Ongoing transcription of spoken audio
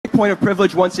point of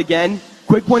privilege once again.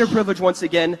 Quick point of privilege once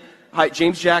again. Hi,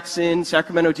 James Jackson,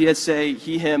 Sacramento DSA,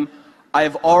 he, him. I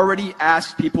have already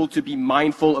asked people to be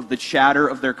mindful of the chatter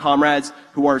of their comrades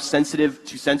who are sensitive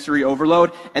to sensory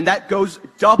overload, and that goes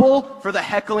double for the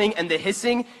heckling and the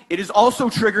hissing. It is also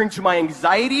triggering to my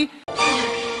anxiety.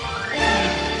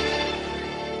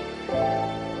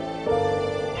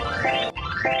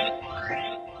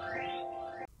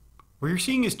 What you're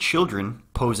seeing is children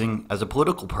posing as a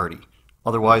political party,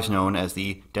 otherwise known as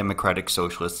the Democratic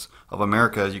Socialists of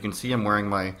America. As you can see, I'm wearing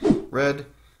my red,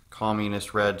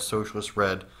 communist red, socialist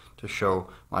red to show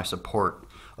my support.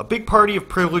 A big party of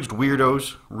privileged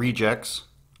weirdos, rejects,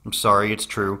 I'm sorry, it's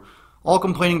true, all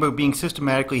complaining about being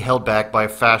systematically held back by a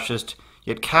fascist,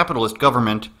 yet capitalist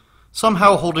government,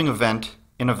 somehow holding an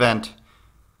event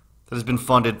that has been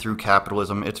funded through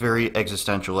capitalism. It's very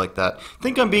existential like that.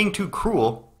 Think I'm being too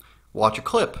cruel? Watch a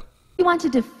clip. If we want to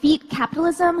defeat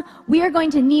capitalism, we are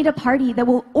going to need a party that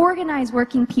will organize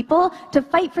working people to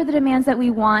fight for the demands that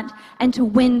we want and to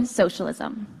win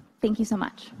socialism. Thank you so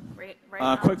much.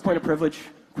 Quick point of privilege.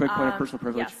 Quick point of personal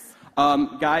privilege. Yes.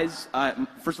 Guys,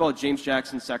 first of all, James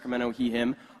Jackson, Sacramento, he,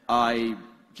 him. I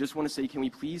just want to say, can we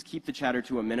please keep the chatter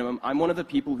to a minimum? I'm one of the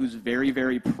people who's very,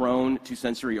 very prone to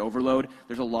sensory overload.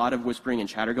 There's a lot of whispering and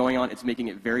chatter going on. It's making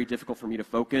it very difficult for me to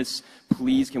focus.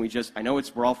 Please, can we just, I know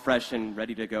we're all fresh and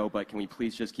ready to go, but can we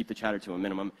please just keep the chatter to a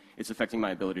minimum? It's affecting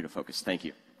my ability to focus. Thank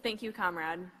you. Thank you,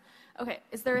 comrade. Okay,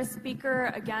 is there a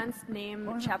speaker against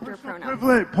name, chapter,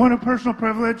 pronoun? Point of personal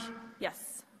privilege.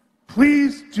 Yes.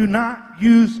 Please do not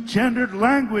use gendered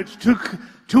language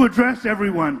to address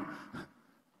everyone.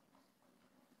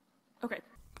 Okay.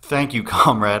 Thank you,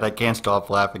 comrade. I can't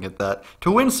stop laughing at that.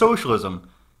 To win socialism.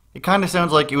 It kind of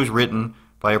sounds like it was written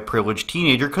by a privileged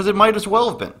teenager, because it might as well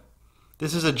have been.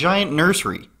 This is a giant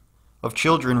nursery of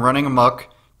children running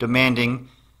amok, demanding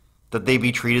that they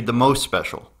be treated the most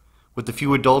special, with the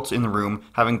few adults in the room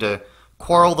having to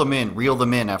quarrel them in, reel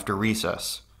them in after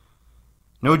recess.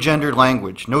 No gendered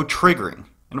language, no triggering.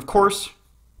 And of course,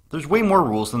 there's way more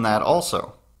rules than that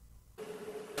also.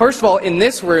 First of all, in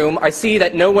this room, I see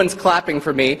that no one's clapping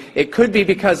for me. It could be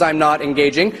because I'm not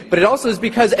engaging, but it also is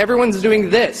because everyone's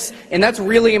doing this. And that's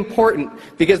really important,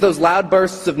 because those loud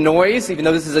bursts of noise, even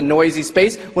though this is a noisy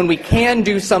space, when we can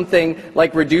do something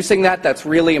like reducing that, that's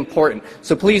really important.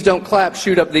 So please don't clap,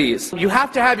 shoot up these. You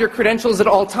have to have your credentials at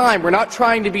all time. We're not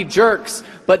trying to be jerks,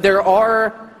 but there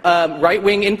are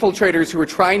right-wing infiltrators who are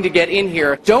trying to get in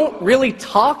here. Don't really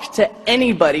talk to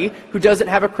anybody who doesn't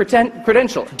have a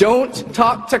credential. Don't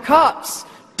talk to cops.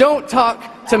 Don't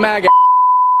talk to MAGA.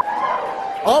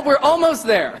 We're almost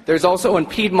there. There's also in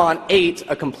Piedmont 8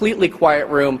 a completely quiet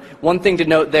room. One thing to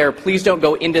note there, please don't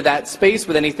go into that space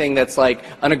with anything that's like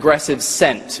an aggressive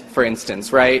scent, for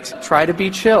instance, right? Try to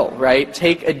be chill, right?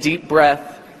 Take a deep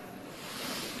breath.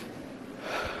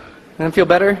 And feel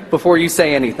better before you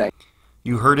say anything.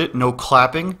 You heard it, no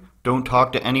clapping, don't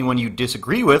talk to anyone you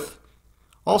disagree with.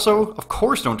 Also, of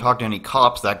course don't talk to any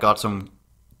cops that got some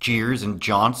jeers and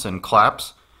jaunts and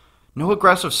claps. No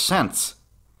aggressive sense.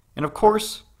 And of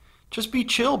course, just be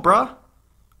chill, bruh.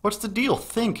 What's the deal?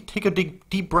 Think, take a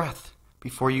deep breath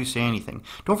before you say anything.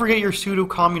 Don't forget your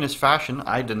pseudo-communist fashion.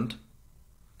 I didn't.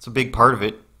 It's a big part of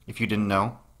it, if you didn't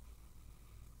know.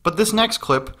 But this next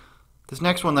clip, this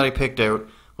next one that I picked out,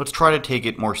 let's try to take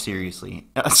it more seriously.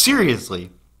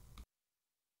 Seriously.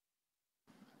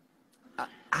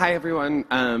 Hi, everyone.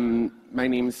 My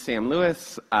name is Sam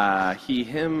Lewis. He,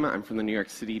 him. I'm from the New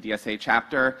York City DSA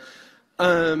chapter.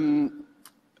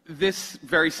 This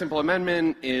very simple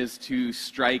amendment is to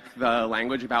strike the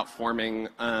language about forming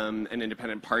an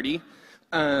independent party.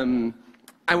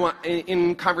 I want,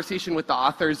 in conversation with the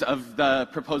authors of the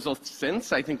proposal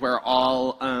since, I think we're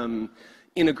all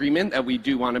in agreement that we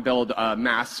do want to build a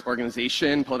mass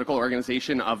organization, political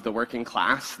organization of the working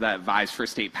class that vies for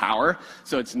state power.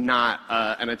 So it's not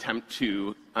an attempt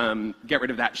to get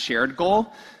rid of that shared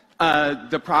goal.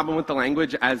 The problem with the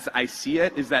language, as I see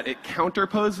it, is that it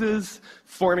counterposes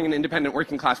forming an independent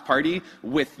working class party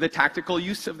with the tactical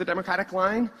use of the democratic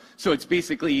line. So it's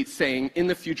basically saying, in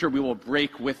the future, we will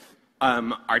break with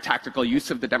our tactical use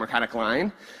of the democratic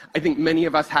line. I think many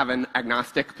of us have an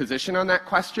agnostic position on that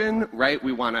question, right?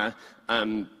 We want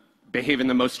to behave in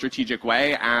the most strategic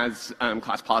way as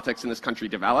class politics in this country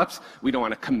develops. We don't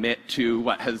want to commit to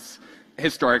what has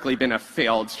historically been a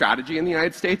failed strategy in the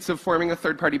United States of forming a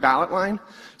third-party ballot line.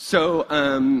 So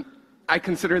I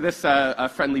consider this a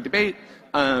friendly debate.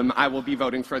 I will be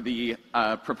voting for the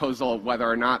proposal whether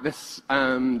or not this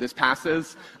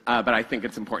passes, but I think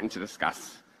it's important to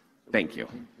discuss. Thank you.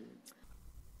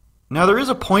 Now there is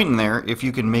a point in there, if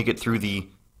you can make it through the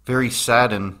very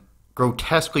sad and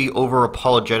grotesquely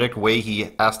over-apologetic way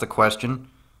he asked the question,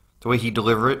 the way he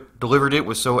delivered it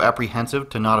was so apprehensive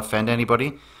to not offend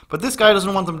anybody. But this guy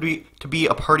doesn't want them to be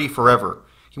a party forever.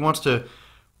 He wants to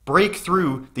break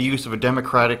through the use of a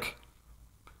democratic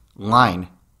line,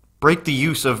 break the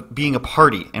use of being a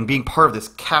party and being part of this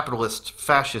capitalist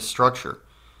fascist structure.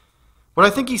 What I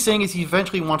think he's saying is he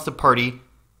eventually wants the party,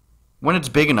 when it's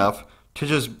big enough, to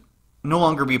just no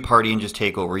longer be a party and just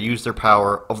take over, use their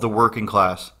power of the working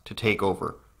class to take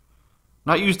over.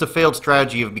 Not use the failed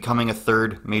strategy of becoming a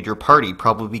third major party,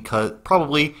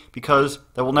 probably because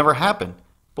that will never happen.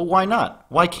 But why not?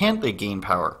 Why can't they gain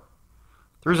power?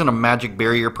 There isn't a magic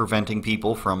barrier preventing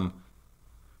people from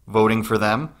voting for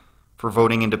them, for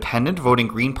voting independent, voting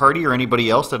Green Party, or anybody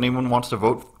else that anyone wants to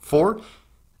vote for.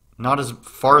 Not as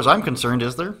far as I'm concerned,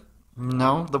 is there?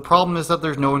 No. The problem is that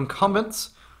there's no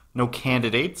incumbents, no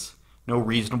candidates, no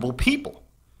reasonable people.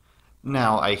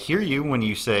 Now, I hear you when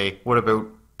you say, what about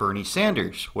Bernie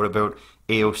Sanders? What about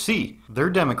AOC? They're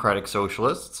democratic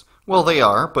socialists. Well, they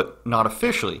are, but not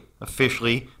officially.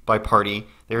 Officially, by party,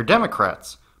 they're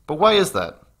Democrats. But why is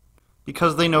that?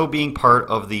 Because they know being part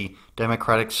of the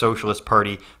Democratic Socialist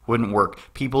Party wouldn't work.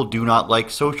 People do not like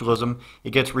socialism.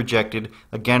 It gets rejected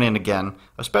again and again,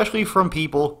 especially from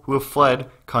people who have fled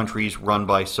countries run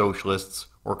by socialists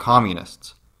or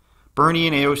communists. Bernie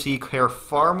and AOC care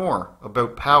far more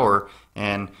about power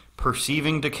and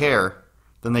perceiving to care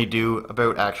than they do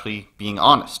about actually being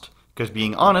honest. Because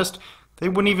being honest, they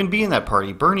wouldn't even be in that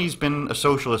party. Bernie's been a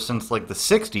socialist since like the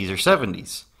 60s or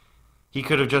 70s. He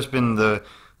could have just been the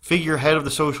figurehead of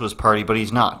the Socialist Party, but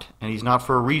he's not. And he's not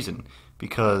for a reason.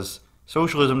 Because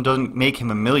socialism doesn't make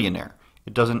him a millionaire.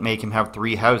 It doesn't make him have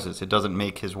 3 houses. It doesn't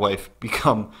make his wife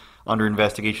become under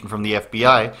investigation from the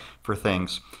FBI for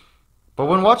things. But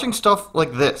when watching stuff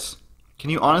like this, can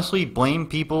you honestly blame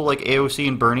people like AOC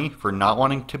and Bernie for not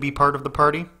wanting to be part of the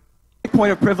party? Quick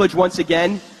point of privilege once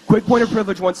again. Quick point of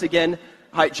privilege once again.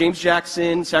 Hi, James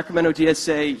Jackson, Sacramento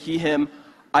DSA, he, him.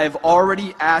 I have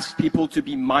already asked people to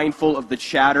be mindful of the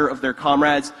chatter of their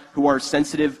comrades who are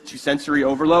sensitive to sensory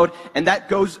overload, and that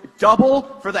goes double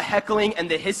for the heckling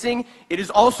and the hissing. It is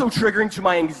also triggering to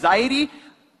my anxiety.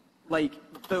 Like,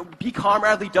 the be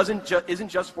comradely isn't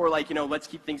just for, like, you know, let's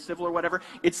keep things civil or whatever.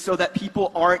 It's so that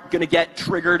people aren't going to get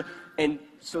triggered and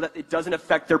so that it doesn't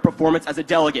affect their performance as a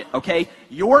delegate, okay?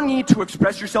 Your need to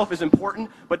express yourself is important,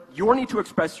 but your need to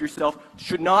express yourself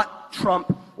should not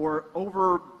trump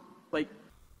or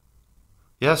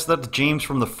Yes, that's James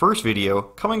from the first video,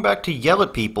 coming back to yell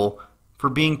at people for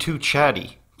being too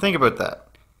chatty. Think about that.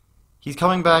 He's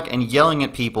coming back and yelling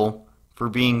at people for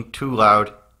being too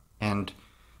loud and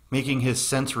making his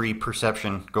sensory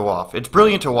perception go off. It's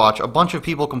brilliant to watch. A bunch of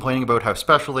people complaining about how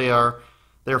special they are,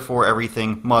 therefore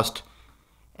everything must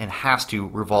and has to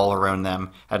revolve around them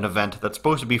at an event that's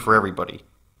supposed to be for everybody.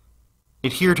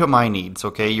 Adhere to my needs,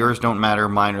 okay? Yours don't matter,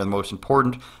 mine are the most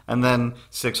important. And then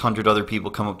 600 other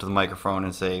people come up to the microphone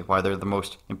and say why they're the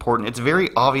most important. It's very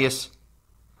obvious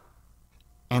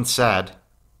and sad.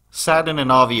 Sad in an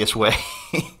obvious way.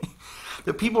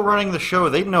 The people running the show,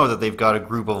 they know that they've got a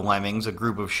group of lemmings, a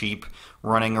group of sheep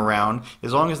running around.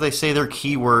 As long as they say their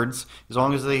keywords, as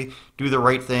long as they do the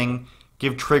right thing,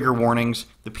 give trigger warnings,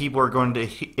 the people are going to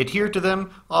adhere to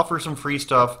them, offer some free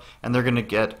stuff, and they're going to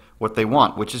get what they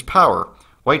want, which is power.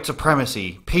 White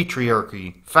supremacy,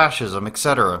 patriarchy, fascism,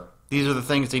 etc. These are the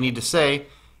things they need to say,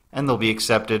 and they'll be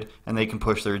accepted, and they can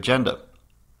push their agenda.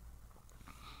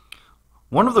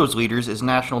 One of those leaders is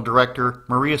National Director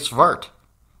Maria Svart.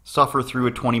 Suffer through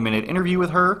a 20-minute interview with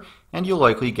her, and you'll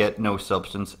likely get no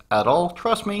substance at all.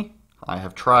 Trust me, I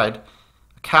have tried.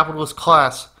 A capitalist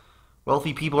class.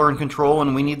 Wealthy people are in control,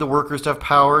 and we need the workers to have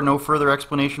power. No further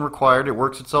explanation required. It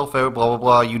works itself out, blah, blah,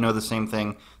 blah. You know the same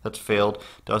thing that's failed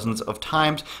dozens of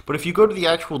times. But if you go to the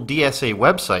actual DSA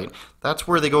website, that's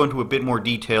where they go into a bit more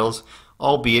details,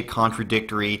 albeit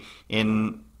contradictory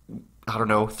in, I don't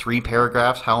know, 3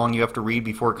 paragraphs, how long you have to read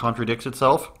before it contradicts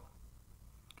itself.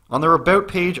 On their About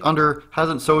page, under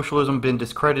Hasn't Socialism Been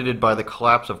Discredited by the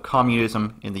Collapse of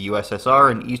Communism in the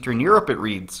USSR and Eastern Europe, it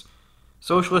reads,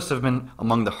 Socialists have been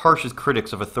among the harshest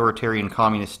critics of authoritarian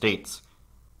communist states.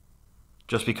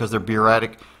 Just because their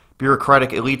bureaucratic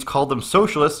elites called them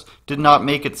socialists did not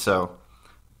make it so.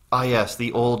 Ah yes,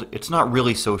 the old, it's not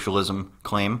really socialism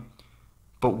claim.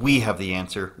 But we have the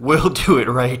answer. We'll do it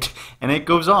right. And it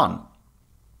goes on.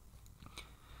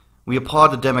 We applaud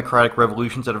the democratic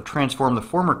revolutions that have transformed the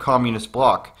former communist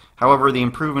bloc. However, the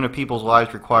improvement of people's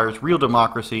lives requires real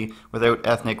democracy without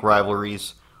ethnic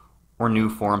rivalries or new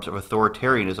forms of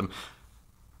authoritarianism.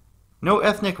 No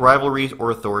ethnic rivalries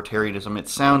or authoritarianism. It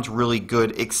sounds really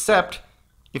good, except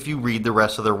if you read the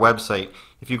rest of their website.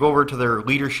 If you go over to their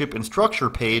leadership and structure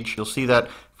page, you'll see that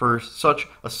for such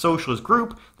a socialist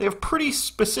group, they have pretty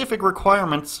specific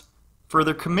requirements for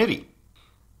their committee.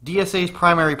 DSA's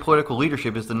primary political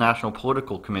leadership is the National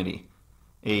Political Committee,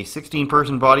 a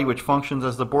 16-person body which functions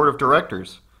as the board of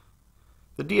directors.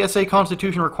 The DSA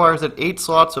constitution requires that 8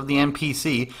 slots of the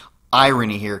NPC,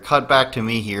 irony here, cut back to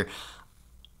me here,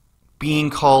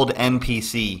 being called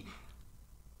NPC,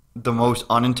 the most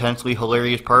unintentionally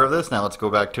hilarious part of this. Now let's go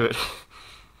back to it.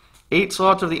 8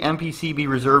 slots of the NPC be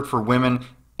reserved for women,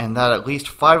 and that at least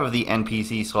 5 of the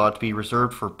NPC slots be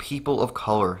reserved for people of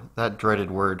color. That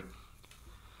dreaded word.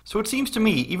 So it seems to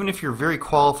me, even if you're very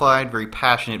qualified, very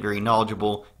passionate, very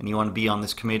knowledgeable, and you want to be on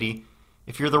this committee,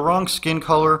 if you're the wrong skin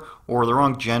color or the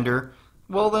wrong gender,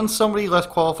 well then somebody less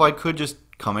qualified could just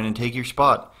come in and take your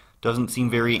spot. Doesn't seem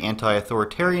very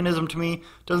anti-authoritarianism to me,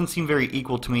 doesn't seem very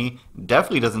equal to me,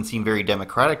 definitely doesn't seem very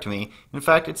democratic to me. In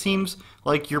fact, it seems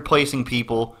like you're placing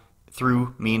people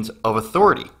through means of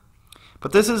authority.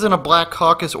 But this isn't a black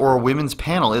caucus or a women's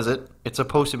panel, is it? It's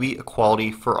supposed to be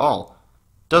equality for all.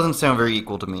 Doesn't sound very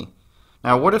equal to me.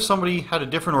 Now, what if somebody had a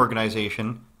different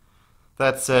organization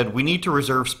that said, we need to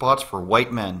reserve spots for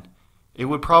white men? It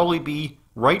would probably be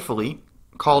rightfully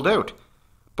called out.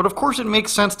 But of course it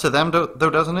makes sense to them, though,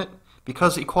 doesn't it?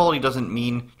 Because equality doesn't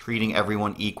mean treating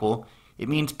everyone equal. It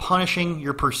means punishing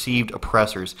your perceived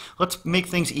oppressors. Let's make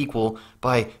things equal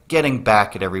by getting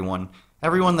back at everyone.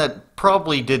 Everyone that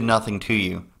probably did nothing to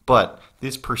you. But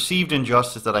this perceived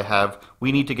injustice that I have,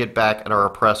 we need to get back at our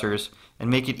oppressors and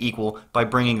make it equal by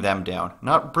bringing them down.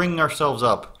 Not bringing ourselves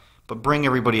up, but bring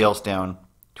everybody else down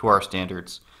to our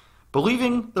standards.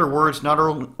 Believing their words not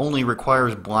only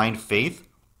requires blind faith,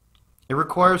 it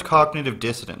requires cognitive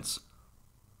dissonance.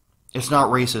 It's not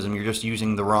racism, you're just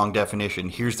using the wrong definition.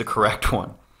 Here's the correct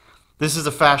one. This is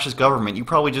a fascist government. You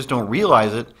probably just don't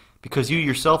realize it because you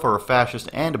yourself are a fascist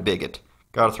and a bigot.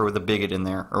 Gotta throw the bigot in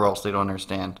there or else they don't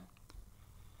understand.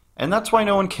 And that's why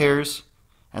no one cares,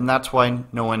 and that's why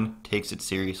no one takes it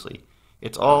seriously.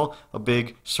 It's all a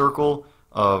big circle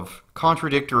of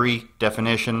contradictory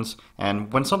definitions,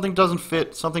 and when something doesn't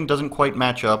fit, something doesn't quite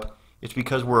match up, it's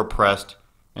because we're oppressed,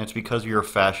 and it's because you're a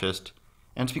fascist,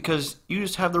 and it's because you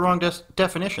just have the wrong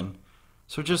definition.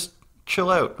 So just chill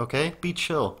out, okay? Be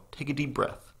chill. Take a deep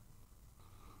breath.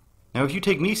 Now, if you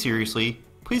take me seriously,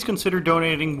 please consider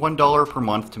donating $1 per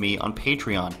month to me on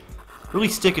Patreon. Really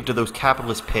stick it to those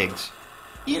capitalist pigs.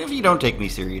 Even if you don't take me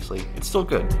seriously, it's still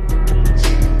good.